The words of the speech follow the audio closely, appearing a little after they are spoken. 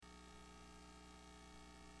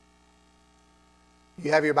You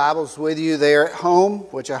have your Bibles with you there at home,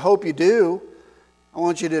 which I hope you do. I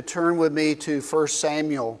want you to turn with me to 1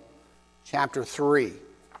 Samuel chapter 3.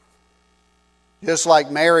 Just like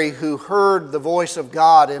Mary, who heard the voice of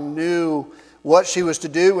God and knew what she was to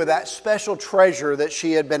do with that special treasure that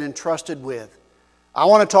she had been entrusted with. I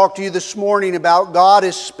want to talk to you this morning about God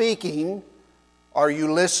is speaking. Are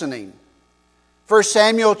you listening? 1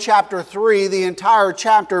 Samuel chapter 3, the entire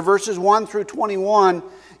chapter, verses 1 through 21,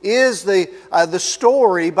 is the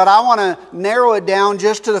story, but I want to narrow it down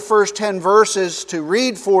just to the first 10 verses to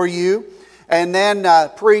read for you and then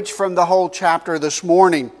preach from the whole chapter this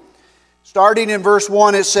morning. Starting in verse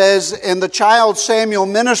 1, it says, "And the child Samuel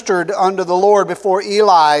ministered unto the Lord before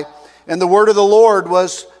Eli, and the word of the Lord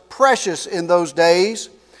was precious in those days.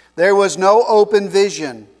 There was no open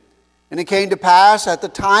vision. And it came to pass at the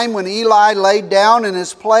time when Eli laid down in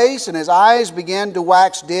his place, and his eyes began to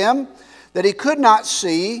wax dim, that he could not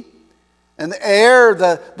see, and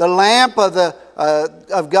the lamp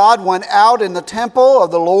of God went out in the temple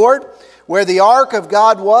of the Lord, where the ark of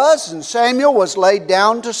God was, and Samuel was laid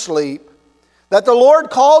down to sleep. That the Lord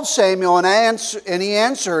called Samuel, and he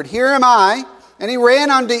answered, Here am I. And he ran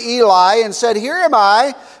unto Eli, and said, Here am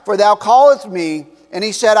I, for thou callest me. And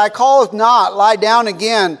he said, I calleth not, lie down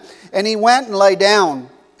again. And he went and lay down.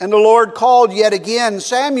 And the Lord called yet again,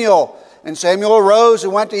 Samuel. And Samuel arose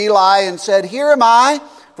and went to Eli and said, Here am I,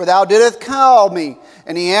 for thou didst call me.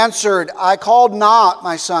 And he answered, I called not,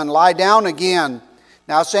 my son, lie down again.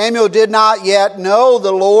 Now Samuel did not yet know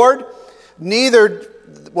the Lord, neither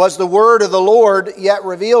was the word of the Lord yet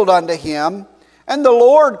revealed unto him. And the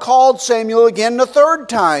Lord called Samuel again the third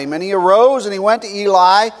time. And he arose and he went to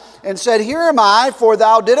Eli and said, Here am I, for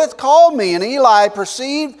thou didst call me. And Eli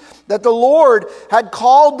perceived that the Lord had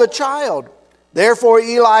called the child. Therefore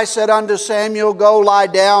Eli said unto Samuel, Go lie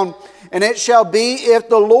down, and it shall be, if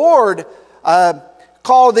the Lord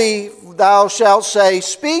call thee, thou shalt say,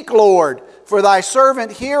 Speak, Lord, for thy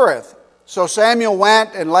servant heareth. So Samuel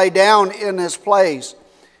went and lay down in his place.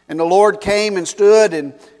 And the Lord came and stood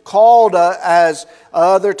and called as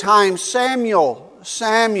other times, Samuel,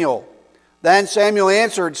 Samuel. Then Samuel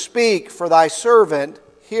answered, Speak, for thy servant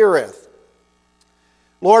heareth.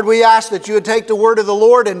 Lord, we ask that you would take the word of the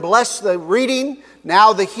Lord and bless the reading,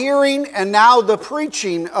 now the hearing, and now the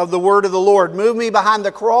preaching of the word of the Lord. Move me behind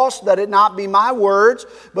the cross, that it not be my words,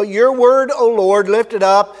 but your word, O Lord, lifted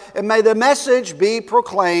up, and may the message be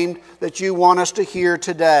proclaimed that you want us to hear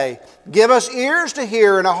today. Give us ears to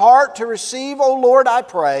hear and a heart to receive, O Lord, I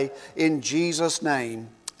pray, in Jesus' name.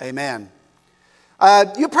 Amen.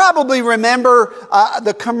 You probably remember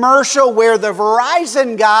the commercial where the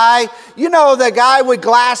Verizon guy, you know, the guy with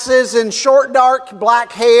glasses and short, dark,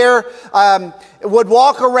 black hair, would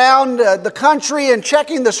walk around the country and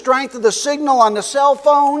checking the strength of the signal on the cell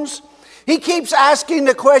phones. He keeps asking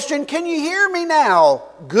the question, Can you hear me now?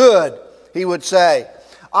 Good, he would say.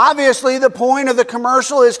 Obviously, the point of the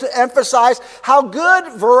commercial is to emphasize how good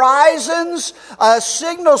Verizon's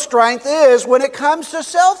signal strength is when it comes to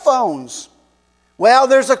cell phones. Well,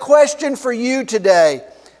 there's a question for you today.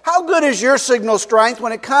 How good is your signal strength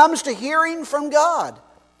when it comes to hearing from God?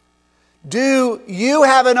 Do you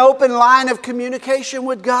have an open line of communication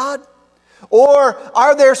with God? Or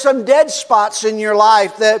are there some dead spots in your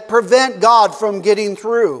life that prevent God from getting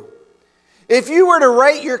through? If you were to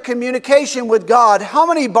rate your communication with God, how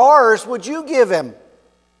many bars would you give Him?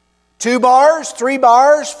 2 bars, 3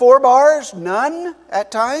 bars, 4 bars, none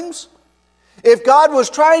at times? If God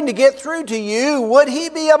was trying to get through to you, would He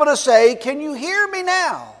be able to say, Can you hear me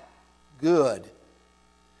now? Good.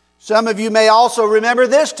 Some of you may also remember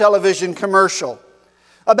this television commercial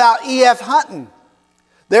about E.F. Hutton.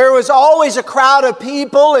 There was always a crowd of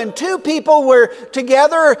people, and 2 people were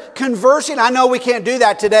together conversing. I know we can't do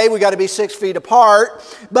that today. We got to be 6 feet apart.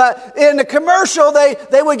 But in the commercial,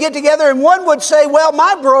 they would get together, and one would say, Well,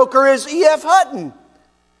 my broker is E.F. Hutton.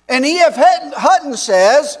 And E.F. Hutton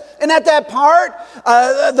says, and at that part,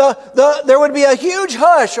 there would be a huge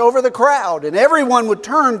hush over the crowd, and everyone would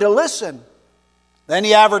turn to listen. Then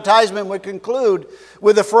the advertisement would conclude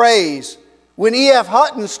with the phrase, When E.F.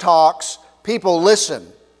 Hutton talks, people listen.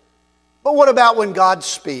 But what about when God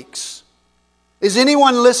speaks? Is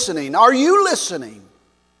anyone listening? Are you listening?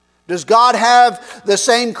 Does God have the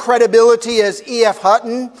same credibility as E.F.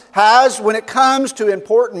 Hutton has when it comes to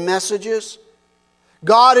important messages?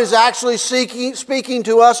 God is actually speaking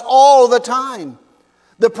to us all the time.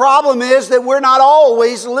 The problem is that we're not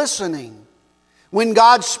always listening. When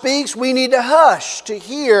God speaks, we need to hush to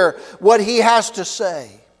hear what He has to say.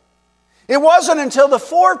 It wasn't until the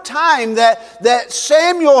fourth time that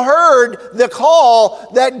Samuel heard the call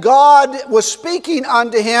that God was speaking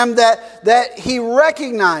unto him that he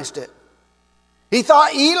recognized it. He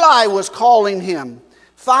thought Eli was calling him.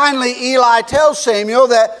 Finally, Eli tells Samuel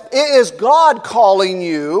that it is God calling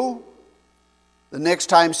you. The next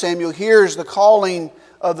time Samuel hears the calling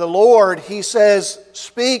of the Lord, he says,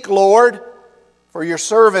 "Speak, Lord, for your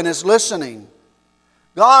servant is listening."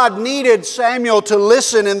 God needed Samuel to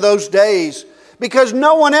listen in those days because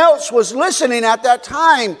no one else was listening at that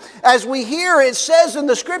time. As we hear, it says in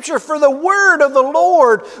the Scripture, "For the word of the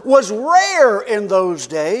Lord was rare in those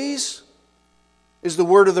days." Is the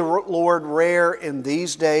word of the Lord rare in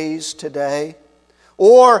these days today?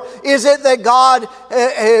 Or is it that God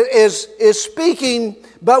is speaking,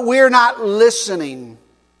 but we're not listening?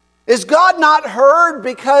 Is God not heard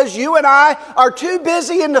because you and I are too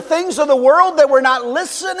busy in the things of the world that we're not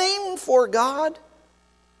listening for God?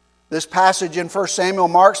 This passage in 1 Samuel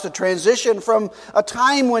marks the transition from a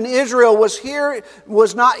time when Israel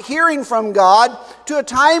was not hearing from God to a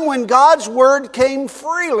time when God's word came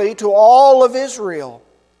freely to all of Israel.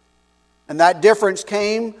 And that difference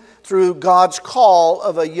came through God's call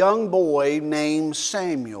of a young boy named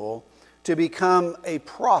Samuel to become a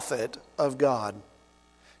prophet of God.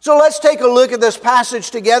 So let's take a look at this passage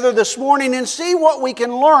together this morning and see what we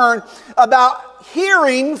can learn about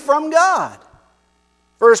hearing from God.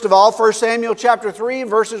 First of all, 1 Samuel chapter 3,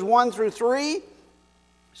 verses 1 through 3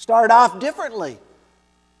 start off differently.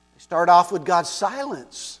 They start off with God's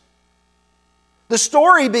silence. The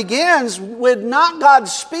story begins with not God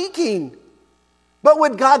speaking, but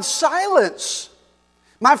with God's silence.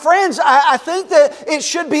 My friends, I think that it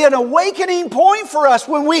should be an awakening point for us.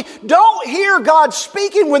 When we don't hear God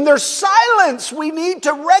speaking, when there's silence, we need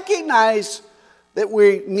to recognize that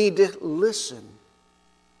we need to listen.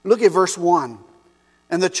 Look at verse 1.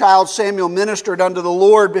 "And the child Samuel ministered unto the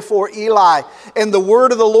Lord before Eli, and the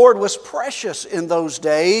word of the Lord was precious in those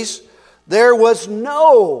days. There was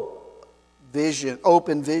no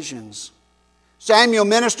open visions. Samuel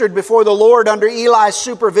ministered before the Lord under Eli's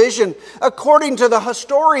supervision. According to the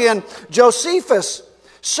historian Josephus,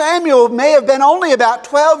 Samuel may have been only about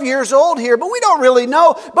 12 years old here, but we don't really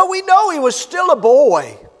know. But we know he was still a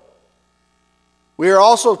boy. We are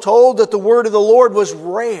also told that the word of the Lord was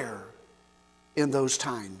rare in those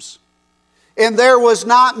times. And there was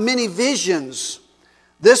not many visions.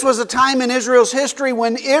 This was a time in Israel's history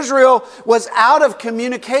when Israel was out of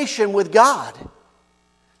communication with God.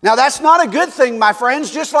 Now that's not a good thing, my friends,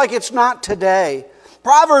 just like it's not today.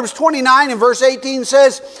 Proverbs 29 and verse 18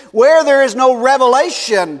 says, "Where there is no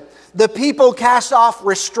revelation, the people cast off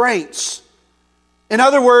restraints." In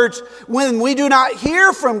other words, when we do not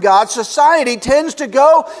hear from God, society tends to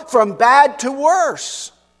go from bad to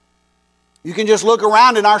worse. You can just look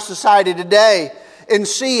around in our society today and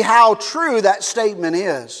see how true that statement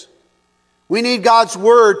is. We need God's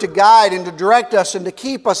word to guide and to direct us and to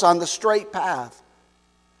keep us on the straight path.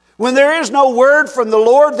 When there is no word from the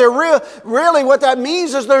Lord, really what that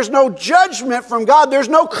means is there's no judgment from God. There's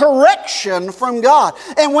no correction from God.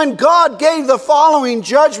 And when God gave the following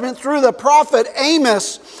judgment through the prophet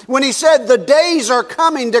Amos, when he said, "The days are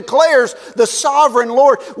coming, declares the sovereign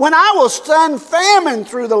Lord, when I will send famine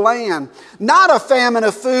through the land, not a famine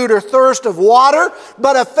of food or thirst of water,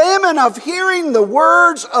 but a famine of hearing the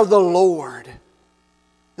words of the Lord."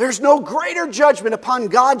 There's no greater judgment upon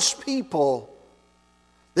God's people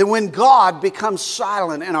than when God becomes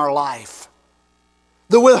silent in our life.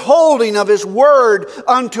 The withholding of His word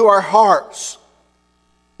unto our hearts.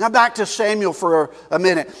 Now back to Samuel for a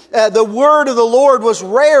minute. The word of the Lord was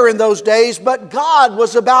rare in those days, but God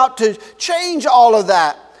was about to change all of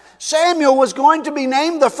that. Samuel was going to be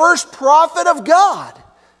named the first prophet of God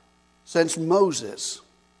since Moses.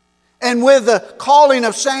 And with the calling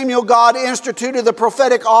of Samuel, God instituted the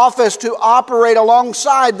prophetic office to operate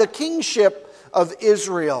alongside the kingship of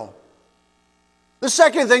Israel. The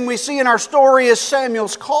second thing we see in our story is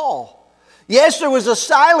Samuel's call. Yes, there was a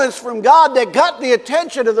silence from God that got the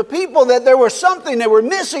attention of the people, that there was something they were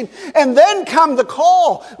missing, and then come the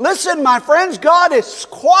call. Listen, my friends, God is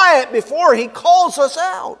quiet before He calls us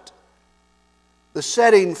out. The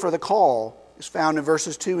setting for the call is found in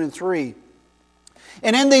verses 2 and 3.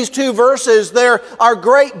 And in these two verses, there are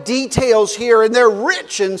great details here, and they're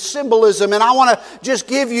rich in symbolism. And I want to just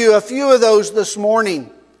give you a few of those this morning.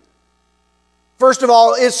 First of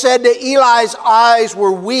all, it said that Eli's eyes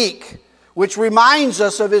were weak, which reminds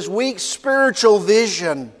us of his weak spiritual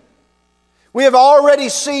vision. We have already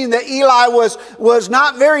seen that Eli was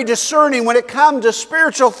not very discerning when it comes to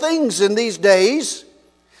spiritual things in these days.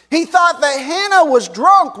 He thought that Hannah was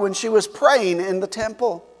drunk when she was praying in the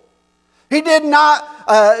temple. He did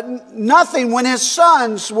nothing when his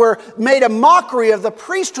sons made a mockery of the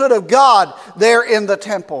priesthood of God there in the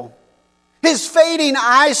temple. His fading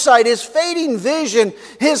eyesight, his fading vision,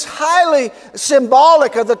 his highly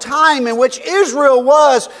symbolic of the time in which Israel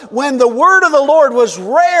was when the word of the Lord was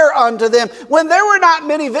rare unto them, when there were not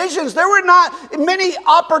many visions, there were not many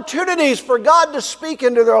opportunities for God to speak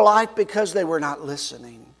into their life because they were not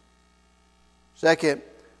listening. Second,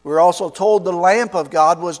 we're also told the lamp of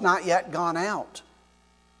God was not yet gone out.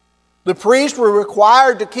 The priests were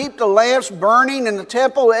required to keep the lamps burning in the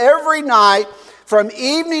temple every night from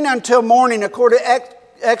evening until morning, according to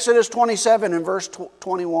Exodus 27 and verse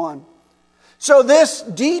 21. So this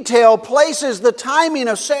detail places the timing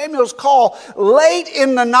of Samuel's call late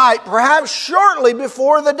in the night, perhaps shortly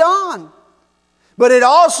before the dawn. But it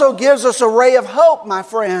also gives us a ray of hope, my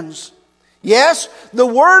friends. Yes, the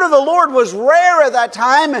word of the Lord was rare at that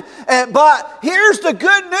time, but here's the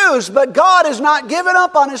good news. But God has not given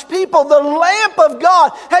up on His people. The lamp of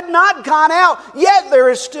God had not gone out, yet there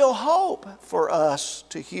is still hope for us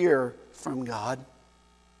to hear from God.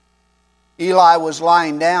 Eli was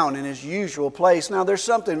lying down in his usual place. Now there's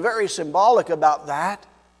something very symbolic about that.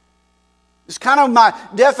 It's kind of my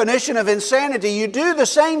definition of insanity. You do the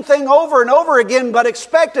same thing over and over again, but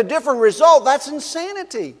expect a different result. That's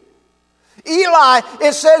insanity. Eli,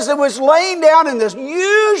 it says, it was laying down in this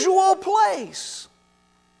usual place.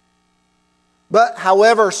 But,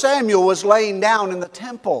 however, Samuel was laying down in the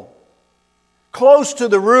temple, close to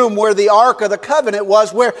the room where the Ark of the Covenant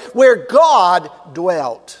was, where God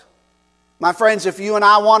dwelt. My friends, if you and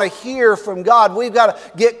I want to hear from God, we've got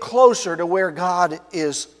to get closer to where God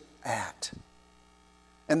is at.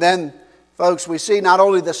 And then, folks, we see not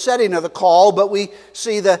only the setting of the call, but we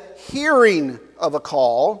see the hearing of a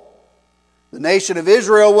call. The nation of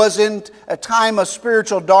Israel was in a time of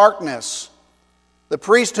spiritual darkness. The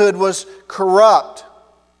priesthood was corrupt.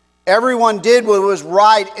 Everyone did what was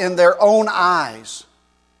right in their own eyes.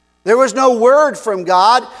 There was no word from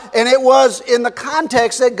God, and it was in the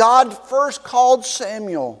context that God first called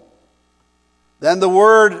Samuel. Then the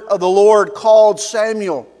word of the Lord called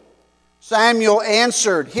Samuel. Samuel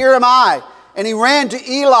answered, "Here am I." And he ran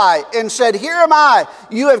to Eli and said, "Here am I.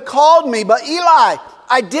 You have called me." But Eli,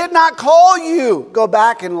 "I did not call you. Go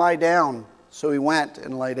back and lie down." So he went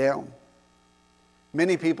and lay down.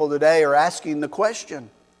 Many people today are asking the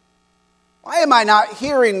question, why am I not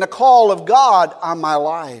hearing the call of God on my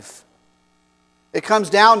life? It comes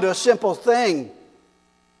down to a simple thing.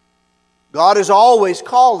 God is always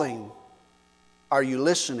calling. Are you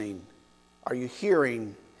listening? Are you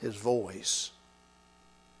hearing His voice?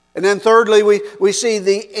 And then thirdly, we see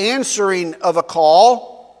the answering of a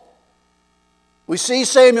call. We see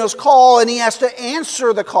Samuel's call, and he has to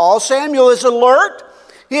answer the call. Samuel is alert.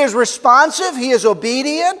 He is responsive. He is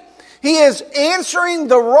obedient. He is answering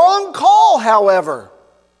the wrong call, however.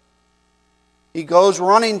 He goes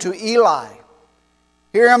running to Eli.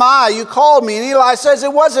 "Here am I. You called me." And Eli says,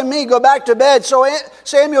 "It wasn't me. Go back to bed." So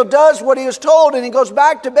Samuel does what he was told, and he goes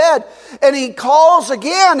back to bed. And he calls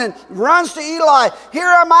again and runs to Eli. "Here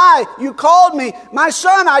am I. You called me." "My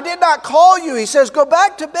son, I did not call you." He says, "Go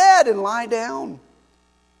back to bed and lie down."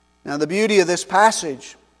 Now the beauty of this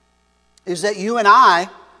passage is that you and I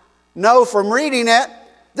know from reading it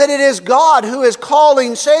that it is God who is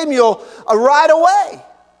calling Samuel right away.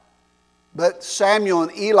 But Samuel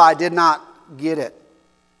and Eli did not get it.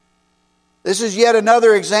 This is yet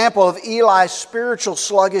another example of Eli's spiritual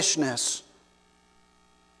sluggishness.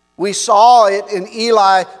 We saw it in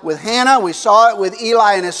Eli with Hannah, we saw it with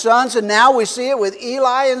Eli and his sons, and now we see it with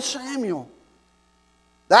Eli and Samuel.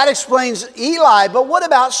 That explains Eli, but what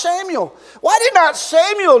about Samuel? Why did not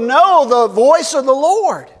Samuel know the voice of the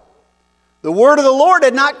Lord? The word of the Lord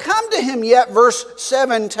had not come to him yet, verse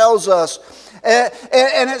 7 tells us.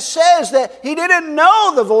 And it says that he didn't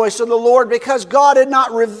know the voice of the Lord because God had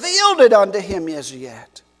not revealed it unto him as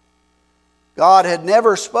yet. God had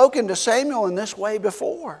never spoken to Samuel in this way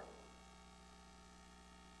before.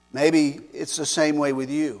 Maybe it's the same way with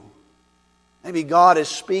you. Maybe God is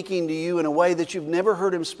speaking to you in a way that you've never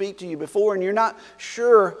heard Him speak to you before, and you're not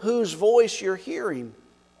sure whose voice you're hearing.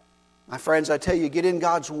 My friends, I tell you, get in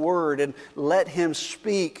God's Word and let Him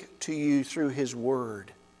speak to you through His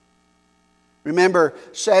Word. Remember,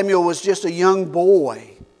 Samuel was just a young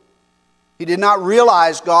boy. He did not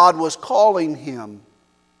realize God was calling him.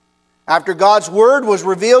 After God's Word was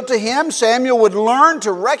revealed to him, Samuel would learn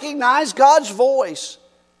to recognize God's voice.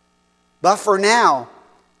 But for now,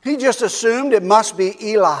 he just assumed it must be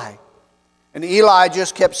Eli. And Eli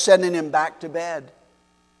just kept sending him back to bed.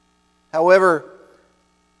 However,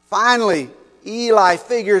 finally, Eli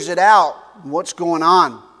figures it out, what's going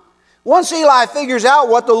on. Once Eli figures out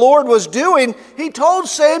what the Lord was doing, he told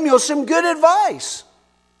Samuel some good advice.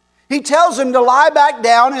 He tells him to lie back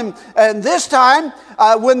down, and this time,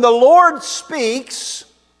 when the Lord speaks,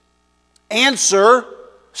 answer,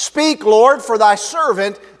 "Speak, Lord, for thy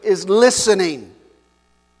servant is listening."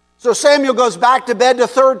 So Samuel goes back to bed the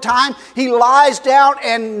third time. He lies down,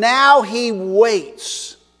 and now he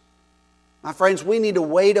waits. My friends, we need to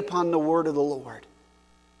wait upon the word of the Lord.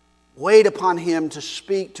 Wait upon Him to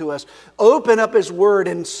speak to us. Open up His Word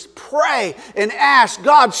and pray and ask,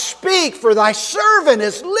 "God, speak, for thy servant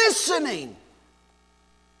is listening."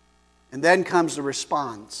 And then comes the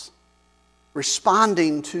response,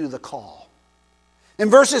 responding to the call. In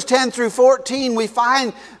verses 10 through 14, we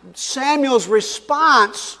find Samuel's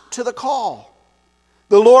response to the call.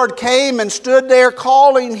 The Lord came and stood there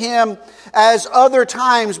calling him as other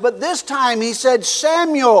times, but this time He said,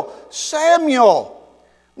 "Samuel, Samuel."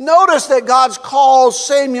 Notice that God calls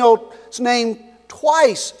Samuel's name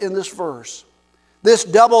twice in this verse. This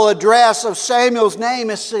double address of Samuel's name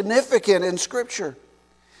is significant in Scripture.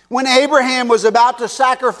 When Abraham was about to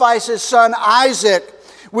sacrifice his son Isaac,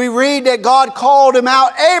 we read that God called him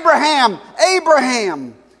out, "Abraham,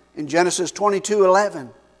 Abraham," in Genesis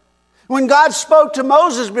 22:11. When God spoke to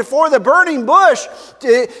Moses before the burning bush,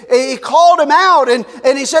 He called him out and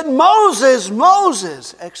He said, "Moses,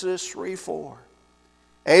 Moses," Exodus 3:4.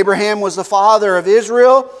 Abraham was the father of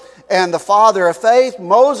Israel and the father of faith.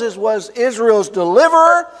 Moses was Israel's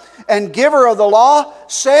deliverer and giver of the law.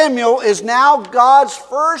 Samuel is now God's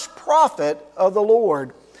first prophet of the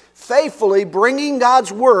Lord, faithfully bringing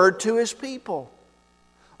God's word to His people.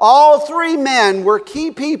 All three men were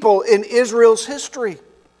key people in Israel's history.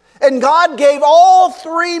 And God gave all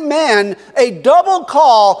three men a double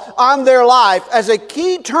call on their life as a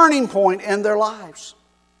key turning point in their lives.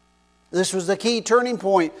 This was the key turning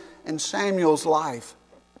point in Samuel's life.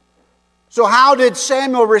 So how did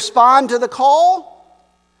Samuel respond to the call?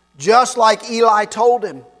 Just like Eli told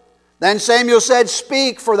him. Then Samuel said,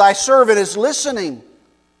 "Speak, for thy servant is listening."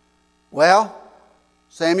 Well,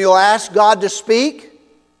 Samuel asked God to speak,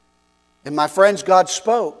 and my friends, God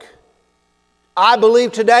spoke. I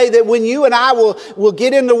believe today that when you and I will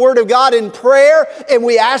get in the Word of God in prayer and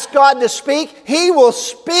we ask God to speak, He will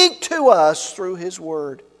speak to us through His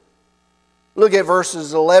Word. Look at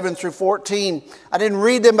verses 11 through 14. I didn't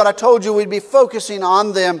read them, but I told you we'd be focusing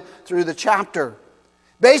on them through the chapter.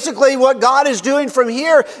 Basically, what God is doing from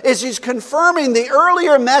here is He's confirming the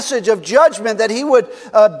earlier message of judgment that He would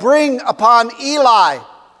bring upon Eli.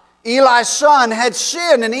 Eli's son had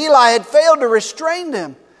sinned, and Eli had failed to restrain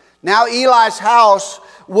him. Now Eli's house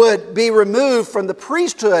would be removed from the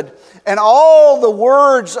priesthood, and all the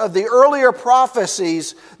words of the earlier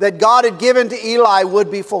prophecies that God had given to Eli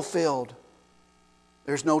would be fulfilled.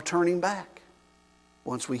 There's no turning back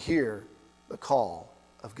once we hear the call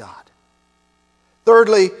of God.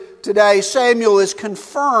 Thirdly, today Samuel is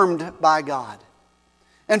confirmed by God.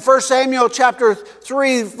 In 1 Samuel chapter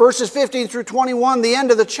 3, verses 15 through 21, the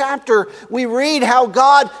end of the chapter, we read how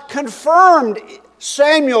God confirmed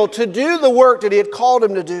Samuel to do the work that He had called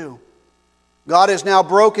him to do. God has now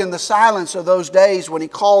broken the silence of those days when He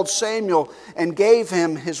called Samuel and gave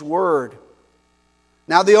him His word.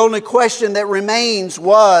 Now the only question that remains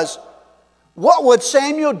was, what would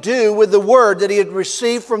Samuel do with the word that he had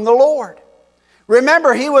received from the Lord?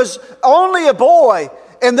 Remember, he was only a boy,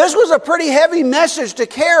 and this was a pretty heavy message to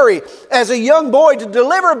carry as a young boy, to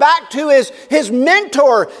deliver back to his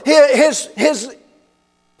mentor, his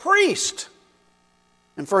priest.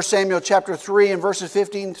 In 1 Samuel chapter 3 and verses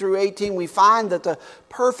 15 through 18, we find that the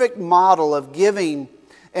perfect model of giving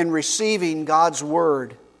and receiving God's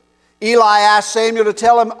word. Eli asked Samuel to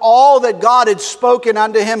tell him all that God had spoken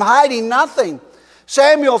unto him, hiding nothing.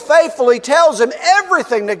 Samuel faithfully tells him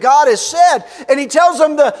everything that God has said. And he tells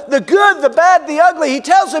him the good, the bad, the ugly. He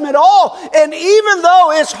tells him it all. And even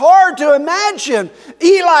though it's hard to imagine,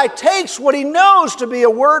 Eli takes what he knows to be a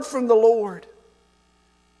word from the Lord.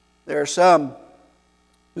 There are some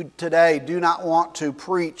who today do not want to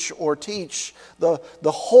preach or teach the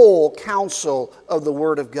whole counsel of the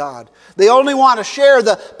Word of God. They only want to share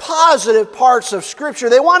the positive parts of Scripture.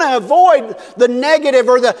 They want to avoid the negative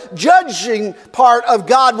or the judging part of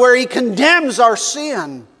God where He condemns our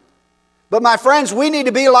sin. But my friends, we need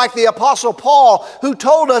to be like the Apostle Paul, who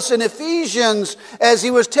told us in Ephesians, as he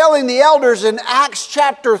was telling the elders in Acts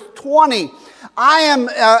chapter 20, "I am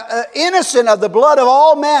innocent of the blood of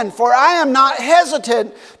all men, for I am not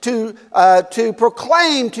hesitant to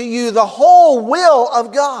proclaim to you the whole will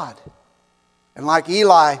of God." And like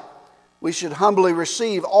Eli, we should humbly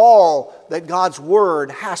receive all that God's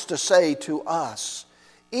Word has to say to us,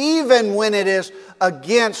 even when it is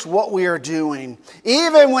against what we are doing,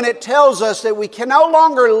 even when it tells us that we can no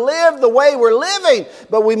longer live the way we're living,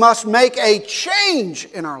 but we must make a change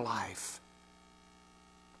in our life.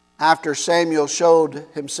 After Samuel showed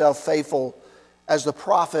himself faithful as the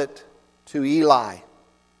prophet to Eli,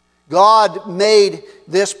 God made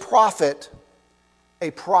this prophet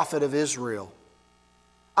a prophet of Israel.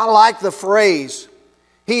 I like the phrase,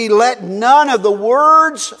 He let none of the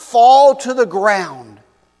words fall to the ground.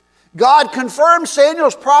 God confirmed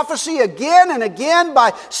Samuel's prophecy again and again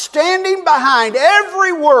by standing behind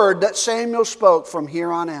every word that Samuel spoke from here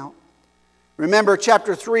on out. Remember,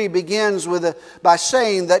 chapter 3 begins by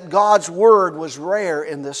saying that God's word was rare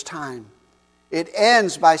in this time. It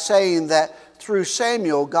ends by saying that through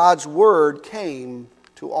Samuel, God's word came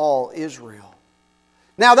to all Israel.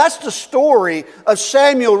 Now, that's the story of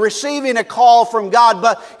Samuel receiving a call from God.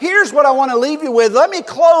 But here's what I want to leave you with. Let me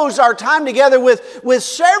close our time together with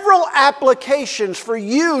several applications for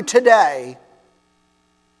you today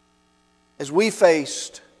as we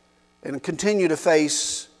faced and continue to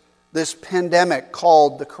face this pandemic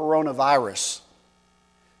called the coronavirus.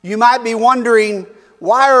 You might be wondering,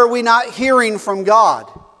 why are we not hearing from God?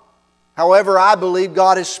 However, I believe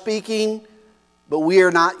God is speaking, but we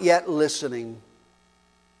are not yet listening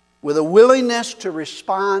with a willingness to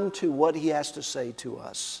respond to what He has to say to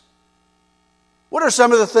us. What are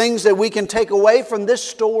some of the things that we can take away from this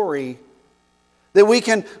story that we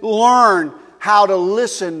can learn how to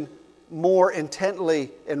listen more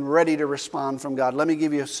intently and ready to respond from God? Let me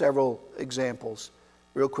give you several examples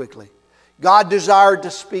real quickly. God desired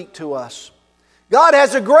to speak to us. God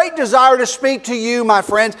has a great desire to speak to you, my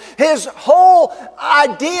friends. His whole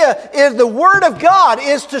idea is the Word of God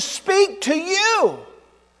is to speak to you.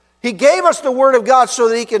 He gave us the Word of God so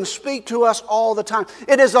that He can speak to us all the time.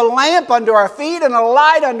 It is a lamp unto our feet and a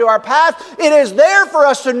light unto our path. It is there for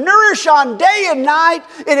us to nourish on day and night.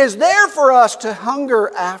 It is there for us to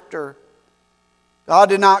hunger after. God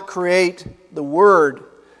did not create the Word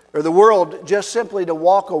or the world just simply to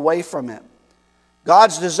walk away from it.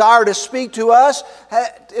 God's desire to speak to us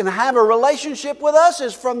and have a relationship with us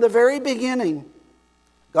is from the very beginning.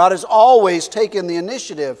 God has always taken the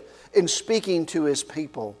initiative in speaking to His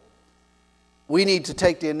people. We need to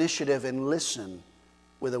take the initiative and listen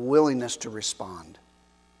with a willingness to respond.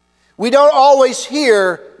 We don't always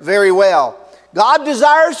hear very well. God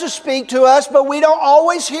desires to speak to us, but we don't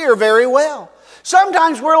always hear very well.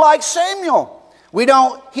 Sometimes we're like Samuel. We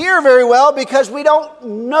don't hear very well because we don't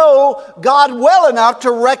know God well enough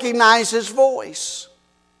to recognize His voice.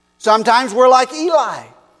 Sometimes we're like Eli.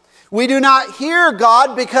 We do not hear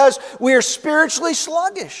God because we are spiritually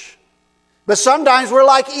sluggish. But sometimes we're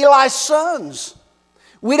like Eli's sons.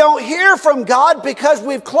 We don't hear from God because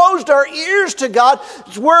we've closed our ears to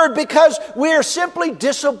God's word because we are simply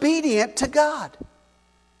disobedient to God.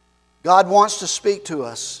 God wants to speak to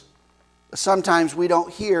us, but sometimes we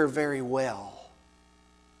don't hear very well.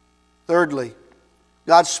 Thirdly,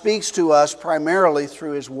 God speaks to us primarily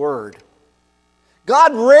through His Word.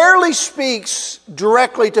 God rarely speaks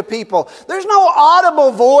directly to people. There's no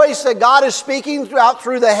audible voice that God is speaking out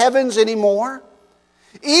through the heavens anymore.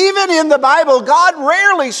 Even in the Bible, God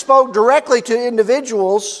rarely spoke directly to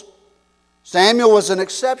individuals. Samuel was an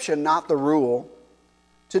exception, not the rule.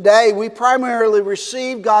 Today, we primarily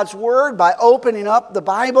receive God's Word by opening up the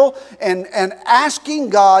Bible and asking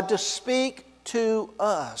God to speak to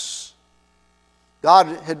us. God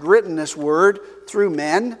had written this Word through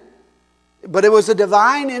men, but it was a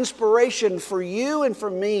divine inspiration for you and for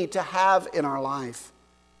me to have in our life.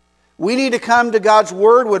 We need to come to God's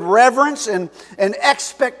Word with reverence and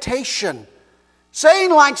expectation,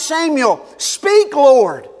 saying like Samuel, "Speak,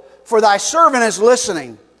 Lord, for Thy servant is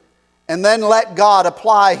listening." And then let God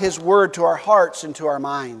apply His Word to our hearts and to our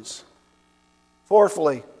minds.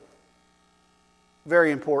 Fourthly,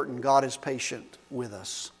 very important, God is patient with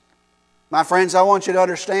us. My friends, I want you to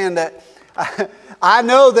understand that I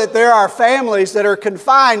know that there are families that are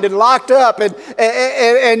confined and locked up, and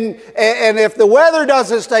if the weather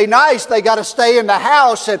doesn't stay nice, they got to stay in the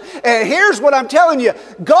house. And here's what I'm telling you: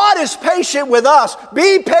 God is patient with us.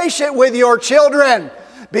 Be patient with your children.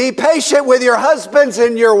 Be patient with your husbands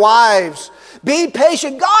and your wives. Be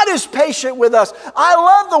patient. God is patient with us. I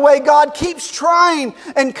love the way God keeps trying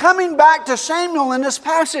and coming back to Samuel in this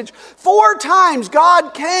passage. 4 times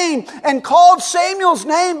God came and called Samuel's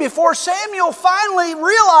name before Samuel finally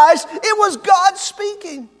realized it was God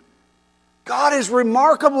speaking. God is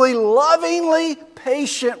remarkably, lovingly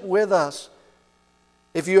patient with us.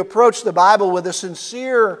 If you approach the Bible with a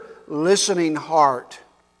sincere, listening heart,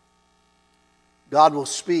 God will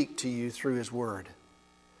speak to you through His Word.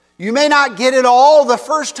 You may not get it all the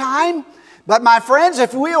first time, but my friends,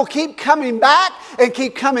 if we'll keep coming back and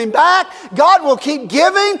keep coming back, God will keep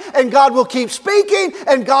giving and God will keep speaking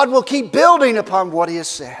and God will keep building upon what He has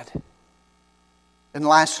said. And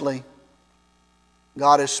lastly,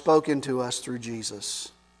 God has spoken to us through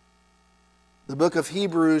Jesus. The book of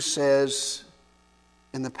Hebrews says,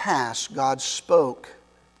 in the past, God spoke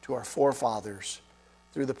to our forefathers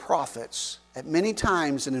through the prophets at many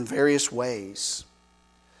times and in various ways.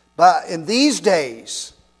 But in these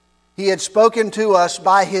days, He had spoken to us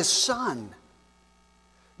by His Son.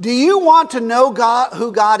 Do you want to know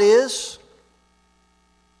who God is?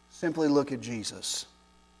 Simply look at Jesus.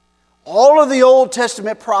 All of the Old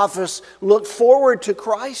Testament prophets look forward to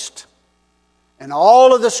Christ, and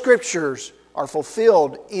all of the Scriptures are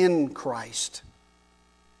fulfilled in Christ.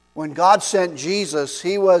 When God sent Jesus,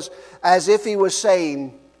 He was as if He was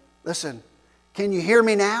saying, listen, can you hear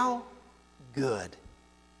me now? Good.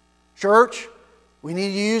 Church, we need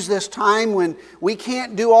to use this time when we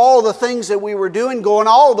can't do all the things that we were doing, going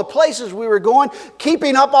all the places we were going,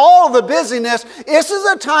 keeping up all the busyness. This is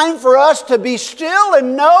a time for us to be still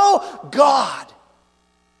and know God.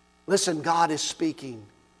 Listen, God is speaking.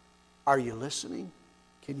 Are you listening?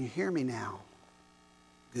 Can you hear me now?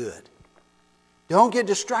 Good. Don't get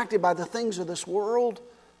distracted by the things of this world,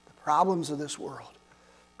 the problems of this world.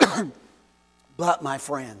 But, my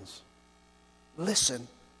friends, listen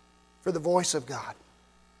for the voice of God.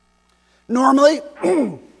 Normally,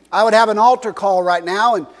 I would have an altar call right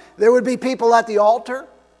now, and there would be people at the altar,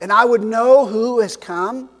 and I would know who has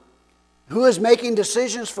come, who is making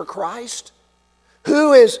decisions for Christ,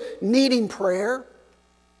 who is needing prayer,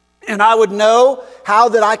 and I would know how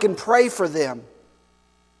that I can pray for them.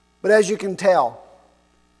 But as you can tell,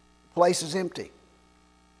 the place is empty.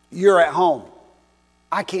 You're at home.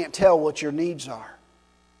 I can't tell what your needs are.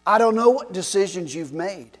 I don't know what decisions you've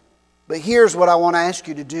made. But here's what I want to ask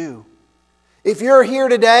you to do. If you're here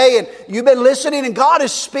today and you've been listening and God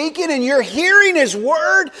is speaking and you're hearing His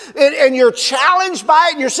Word and you're challenged by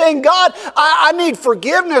it and you're saying, God, I need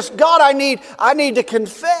forgiveness. God, I need to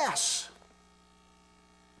confess.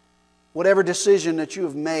 Whatever decision that you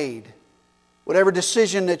have made, whatever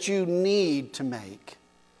decision that you need to make.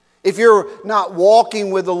 If you're not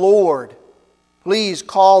walking with the Lord, please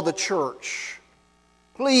call the church.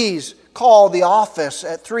 Please call the office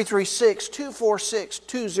at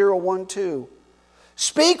 336-246-2012.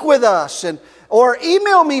 Speak with us or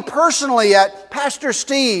email me personally at Pastor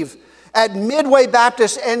Steve at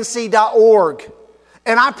midwaybaptistnc.org.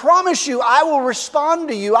 And I promise you, I will respond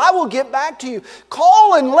to you. I will get back to you.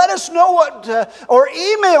 Call and let us know or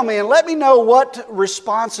email me and let me know what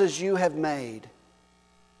responses you have made.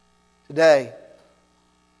 Today,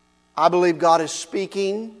 I believe God is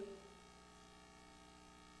speaking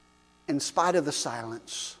in spite of the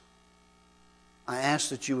silence. I ask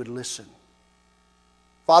that you would listen.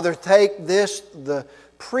 Father, take the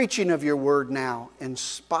preaching of your word now.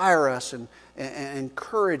 Inspire us and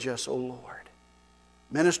encourage us, O Lord.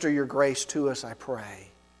 Minister your grace to us, I pray.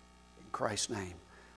 In Christ's name.